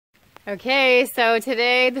Okay, so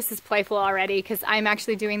today, this is playful already because I'm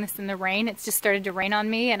actually doing this in the rain. It's just started to rain on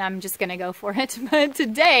me and I'm just going to go for it. But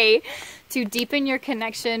today, to deepen your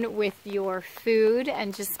connection with your food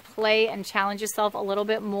and just play and challenge yourself a little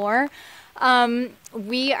bit more,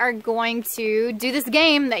 we are going to do this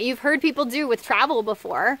game that you've heard people do with travel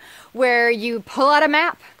before, where you pull out a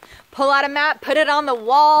map, put it on the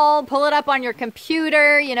wall, pull it up on your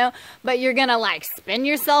computer, you know, but you're gonna like spin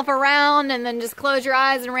yourself around and then just close your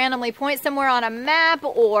eyes and randomly point somewhere on a map,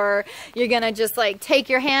 or you're gonna just like take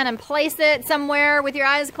your hand and place it somewhere with your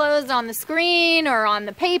eyes closed on the screen or on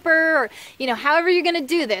the paper, or, you know, however you're gonna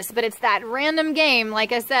do this. But it's that random game,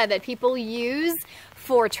 like I said, that people use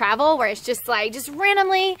for travel, where it's just like, just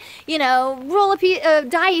randomly, you know, roll a piece of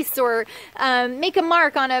dice or make a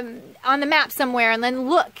mark on the map somewhere and then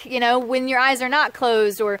look, you know, when your eyes are not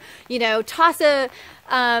closed, or, you know, toss a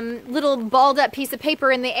little balled up piece of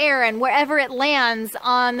paper in the air, and wherever it lands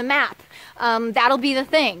on the map, that'll be the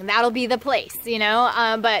thing, that'll be the place, you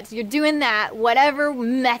know. But you're doing that, whatever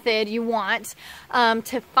method you want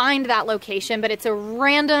to find that location, but it's a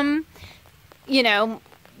random, you know,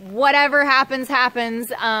 whatever happens,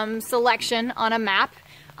 selection on a map,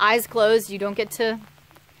 eyes closed. You don't get to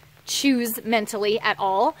choose mentally at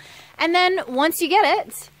all. And then once you get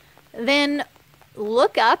it, then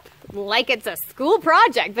look up like it's a school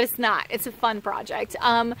project, but it's not. It's a fun project.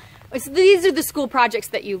 These are the school projects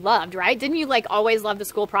that you loved, right? Didn't you like always love the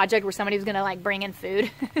school project where somebody was going to like bring in food?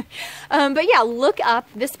 But yeah, look up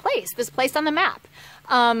this place on the map,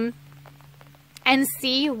 and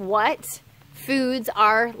see what foods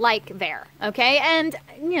are like there, okay? And,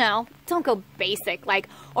 you know, don't go basic, like,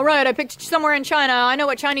 all right, I picked somewhere in China, I know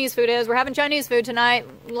what Chinese food is, we're having Chinese food tonight,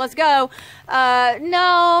 let's go.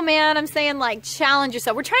 No, man, I'm saying, like, challenge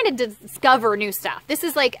yourself. We're trying to discover new stuff. This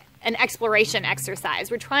is like an exploration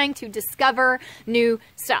exercise. We're trying to discover new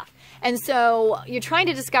stuff. And so you're trying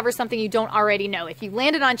to discover something you don't already know. If you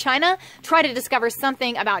landed on China, try to discover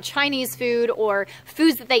something about Chinese food or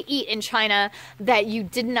foods that they eat in China that you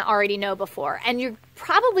didn't already know before. And you're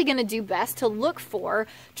probably going to do best to look for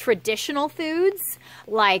traditional foods,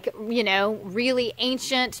 like, you know, really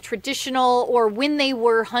ancient, traditional, or when they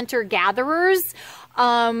were hunter-gatherers.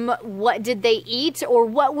 What did they eat, or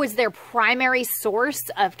what was their primary source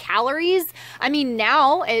of calories? I mean,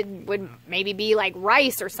 now it would maybe be like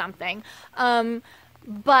rice or something.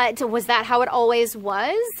 But was that how it always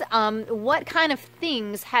was? What kind of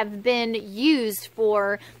things have been used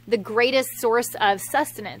for the greatest source of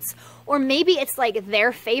sustenance? Or maybe it's like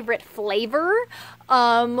their favorite flavor,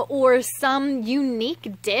 or some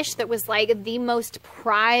unique dish that was like the most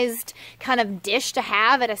prized kind of dish to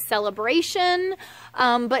have at a celebration,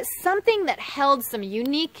 but something that held some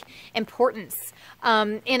unique importance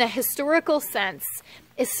in a historical sense,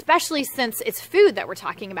 especially since it's food that we're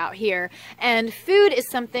talking about here. And food is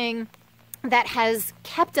something that has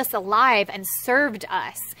kept us alive and served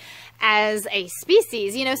us as a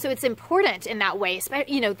species, you know, so it's important in that way,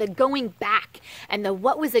 you know, the going back and the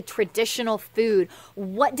what was a traditional food,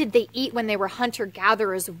 what did they eat when they were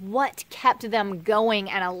hunter-gatherers, what kept them going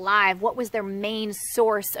and alive, what was their main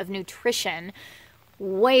source of nutrition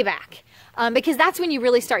way back, because that's when you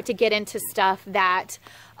really start to get into stuff that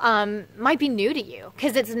might be new to you,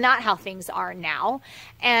 because it's not how things are now,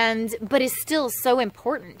 but is still so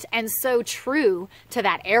important and so true to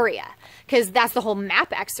that area, because that's the whole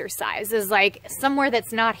map exercise, is like somewhere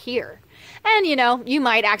that's not here. And, you know, you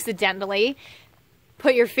might accidentally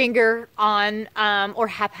put your finger on, or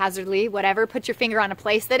haphazardly, whatever, put your finger on a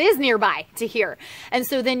place that is nearby to here. And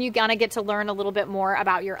so then you gotta get to learn a little bit more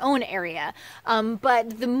about your own area.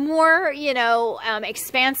 But the more, you know,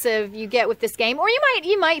 expansive you get with this game, or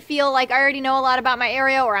you might feel like, I already know a lot about my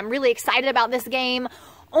area, or I'm really excited about this game,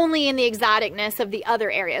 only in the exoticness of the other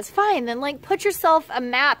areas. Fine, then like put yourself a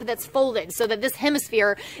map that's folded so that this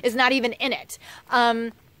hemisphere is not even in it.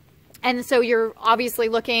 And so you're obviously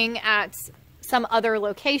looking at some other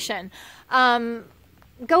location.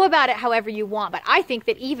 Go about it however you want, but I think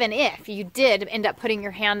that even if you did end up putting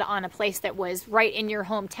your hand on a place that was right in your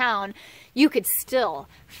hometown, you could still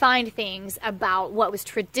find things about what was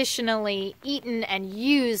traditionally eaten and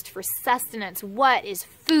used for sustenance, what is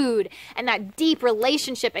food, and that deep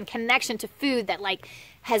relationship and connection to food that like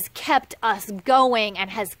has kept us going and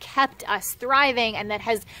has kept us thriving, and that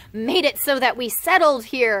has made it so that we settled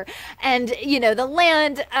here, and, you know, the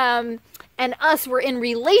land and us were in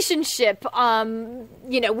relationship,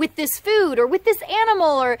 you know, with this food or with this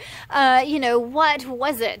animal, or, you know, what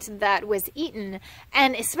was it that was eaten?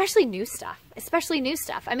 And especially new stuff,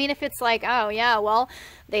 I mean, if it's like, oh yeah, well,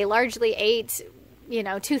 they largely ate you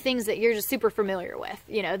know, two things that you're just super familiar with,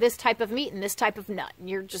 you know, this type of meat and this type of nut, and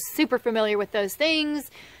you're just super familiar with those things,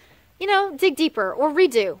 you know, dig deeper or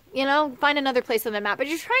redo, you know, find another place on the map. But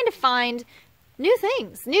you're trying to find new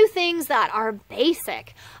things that are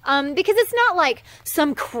basic, because it's not like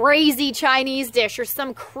some crazy Chinese dish or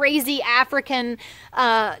some crazy African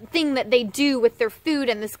thing that they do with their food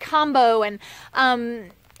and this combo, and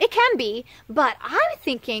it can be, but I'm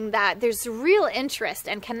thinking that there's real interest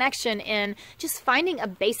and connection in just finding a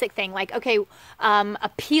basic thing, like, okay, a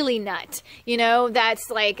pili nut, you know, that's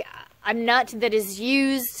like a nut that is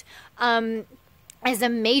used as a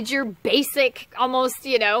major basic, almost,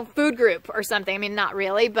 you know, food group or something. I mean, not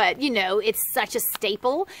really, but, you know, it's such a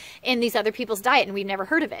staple in these other people's diet, and we've never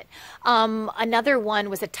heard of it. Another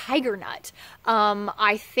one was a tiger nut.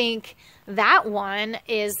 I think that one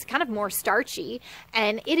is kind of more starchy,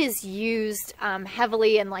 and it is used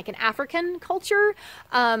heavily in like an African culture,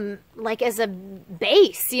 like as a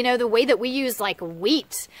base, you know, the way that we use like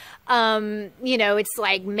wheat, you know, it's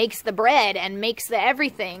like makes the bread and makes the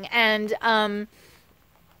everything. And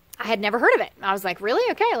I had never heard of it. I was like, really?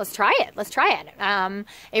 Okay, let's try it. Let's try it.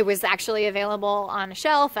 It was actually available on a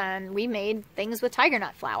shelf, and we made things with tiger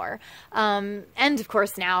nut flour. And of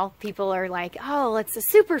course now people are like, oh, it's a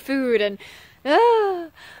superfood, and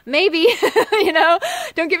maybe, you know,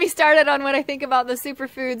 don't get me started on what I think about the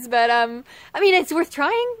superfoods, but I mean, it's worth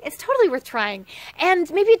trying. It's totally worth trying. And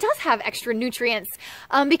maybe it does have extra nutrients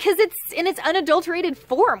because it's in its unadulterated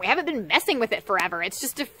form. We haven't been messing with it forever. It's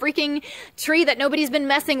just a freaking tree that nobody's been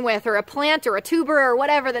messing with, or a plant or a tuber or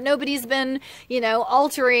whatever that nobody's been, you know,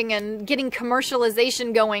 altering and getting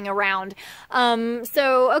commercialization going around.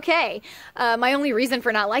 So, okay, my only reason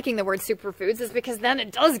for not liking the word superfoods is because then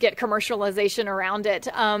it does get commercialization around it.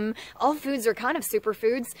 All foods are kind of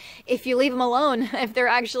superfoods if you leave them alone, if they're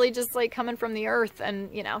actually just like coming from the earth.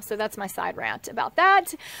 And, you know, so that's my side rant about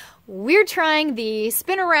that. We're trying the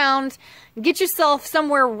spin around, get yourself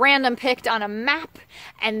somewhere random picked on a map,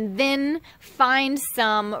 and then find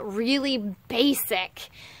some really basic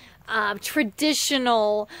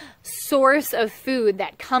traditional source of food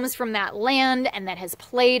that comes from that land and that has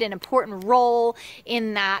played an important role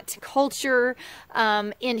in that culture,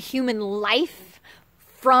 in human life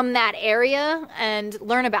from that area, and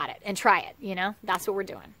learn about it and try it. You know, that's what we're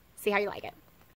doing. See how you like it.